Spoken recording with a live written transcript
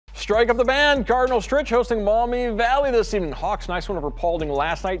strike up the band. Cardinals Stritch hosting Maumee Valley this evening. Hawks nice one over Paulding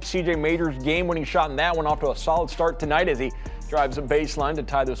last night. CJ Major's game-winning shot in that one off to a solid start tonight as he drives a baseline to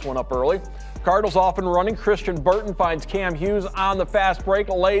tie this one up early. Cardinals off and running. Christian Burton finds Cam Hughes on the fast break,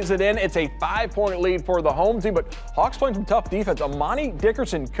 lays it in. It's a 5-point lead for the home team, but Hawks playing some tough defense. Amani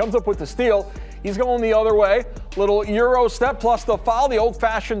Dickerson comes up with the steal. He's going the other way. Little Euro step plus the foul, the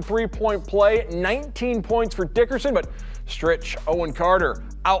old-fashioned three-point play. 19 points for Dickerson, but Stritch, Owen Carter,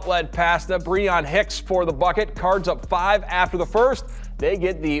 outlet pass to Breon Hicks for the bucket. Cards up 5 after the first. They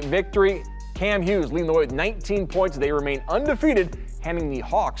get the victory. Cam Hughes leading the way with 19 points. They remain undefeated, handing the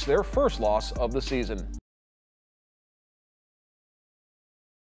Hawks their first loss of the season.